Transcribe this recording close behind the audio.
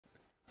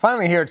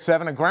Finally here at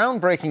 7, a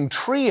groundbreaking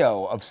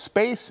trio of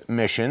space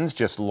missions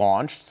just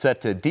launched,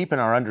 set to deepen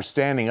our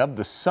understanding of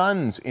the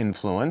sun's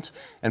influence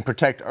and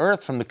protect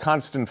Earth from the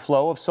constant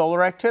flow of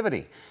solar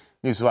activity.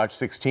 Newswatch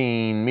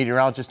 16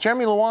 meteorologist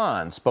Jeremy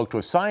Lewan spoke to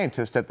a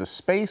scientist at the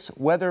Space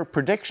Weather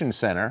Prediction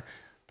Center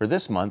for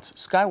this month's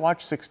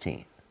Skywatch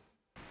 16.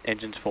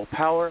 Engines full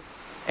power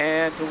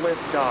and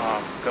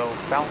liftoff. Go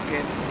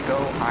Falcon, go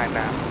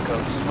IMAP, go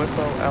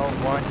Swifo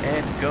L1,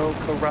 and go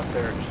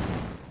Caruthers.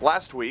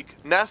 Last week,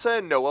 NASA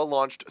and NOAA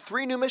launched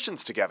 3 new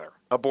missions together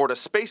aboard a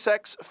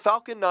SpaceX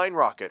Falcon 9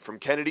 rocket from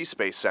Kennedy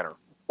Space Center.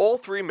 All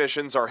 3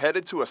 missions are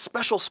headed to a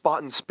special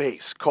spot in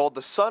space called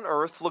the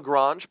Sun-Earth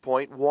Lagrange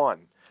Point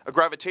 1, a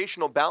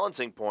gravitational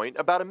balancing point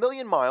about 1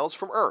 million miles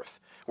from Earth,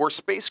 where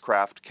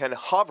spacecraft can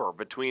hover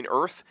between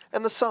Earth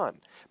and the Sun,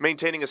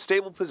 maintaining a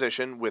stable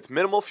position with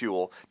minimal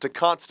fuel to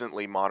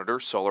constantly monitor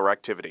solar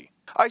activity.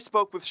 I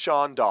spoke with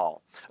Sean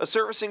Dahl, a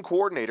servicing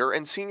coordinator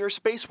and senior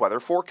space weather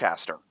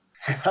forecaster.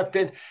 I've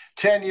been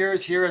 10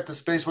 years here at the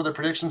Space Weather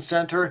Prediction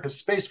Center. The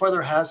space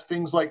weather has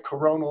things like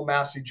coronal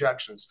mass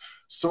ejections,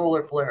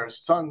 solar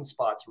flares,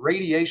 sunspots,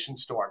 radiation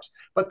storms,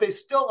 but they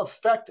still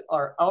affect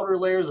our outer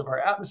layers of our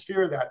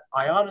atmosphere, that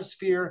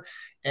ionosphere,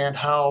 and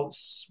how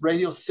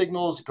radio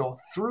signals go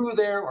through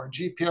there or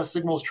GPS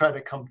signals try to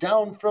come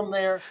down from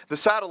there. The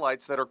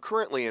satellites that are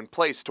currently in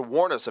place to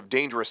warn us of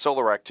dangerous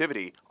solar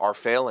activity are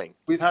failing.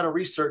 We've had a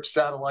research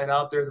satellite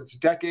out there that's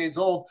decades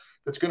old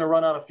that's going to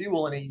run out of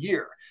fuel in a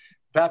year.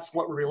 That's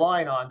what we're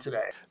relying on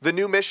today. The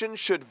new mission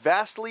should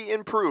vastly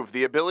improve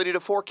the ability to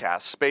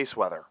forecast space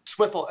weather.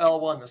 Swifo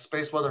L1, the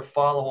space weather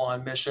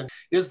follow-on mission,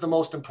 is the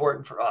most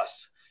important for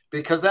us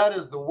because that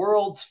is the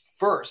world's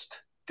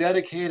first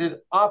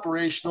dedicated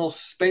operational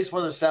space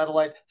weather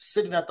satellite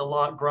sitting at the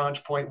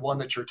Lagrange Point 1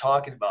 that you're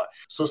talking about.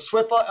 So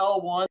Swifo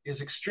L1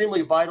 is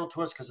extremely vital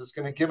to us because it's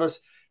going to give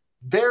us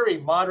very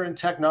modern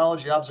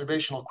technology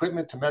observational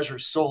equipment to measure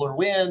solar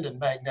wind and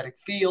magnetic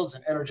fields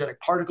and energetic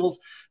particles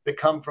that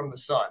come from the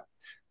sun.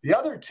 The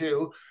other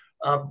 2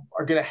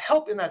 are going to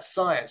help in that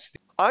science.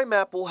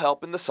 IMAP will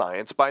help in the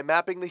science by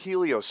mapping the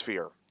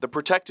heliosphere, the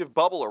protective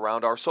bubble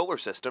around our solar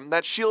system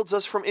that shields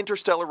us from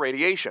interstellar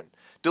radiation,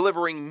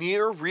 delivering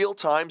near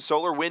real-time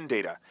solar wind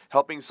data,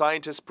 helping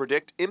scientists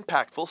predict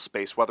impactful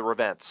space weather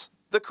events.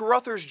 The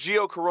Caruthers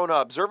Geocorona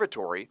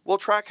Observatory will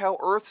track how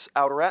Earth's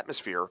outer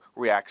atmosphere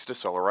reacts to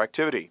solar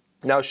activity.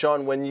 Now,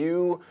 Sean, when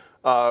you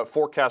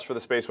forecast for the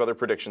Space Weather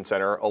Prediction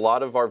Center, a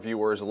lot of our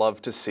viewers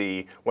love to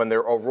see when their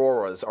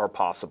auroras are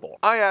possible.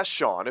 I asked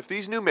Sean if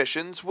these new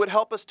missions would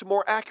help us to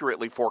more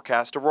accurately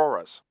forecast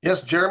auroras.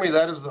 Yes, Jeremy,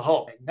 that is the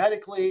hope.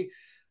 Magnetically,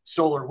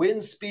 solar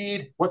wind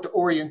speed, what the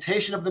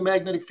orientation of the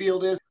magnetic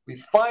field is. We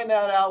find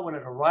that out when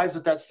it arrives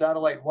at that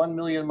satellite 1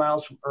 million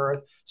miles from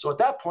Earth. So at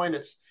that point,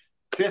 it's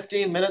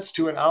 15 minutes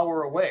to an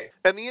hour away.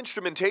 And the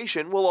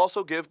instrumentation will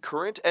also give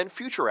current and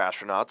future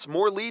astronauts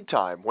more lead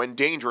time when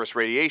dangerous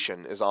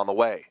radiation is on the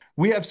way.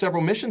 We have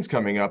several missions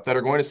coming up that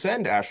are going to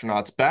send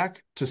astronauts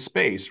back to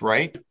space,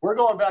 right? We're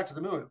going back to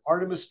the moon.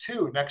 Artemis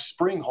 2 next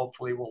spring,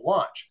 hopefully, will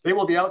launch. They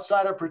will be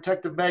outside our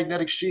protective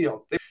magnetic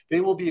shield. They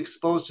will be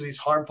exposed to these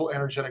harmful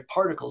energetic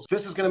particles.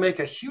 This is going to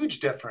make a huge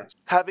difference.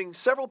 Having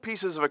several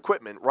pieces of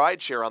equipment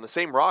rideshare on the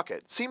same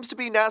rocket seems to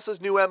be NASA's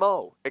new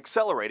MO,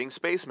 accelerating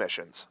space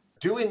missions.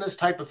 Doing this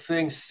type of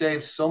thing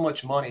saves so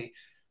much money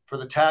for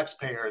the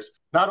taxpayers.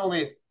 Not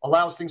only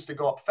allows things to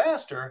go up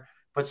faster,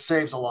 but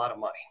saves a lot of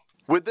money.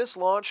 With this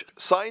launch,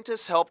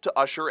 scientists help to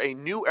usher a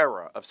new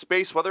era of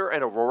space weather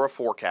and aurora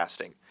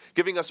forecasting,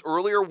 giving us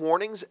earlier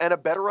warnings and a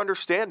better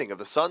understanding of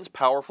the sun's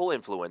powerful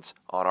influence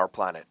on our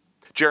planet.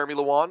 Jeremy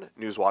Lewan,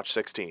 Newswatch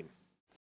 16.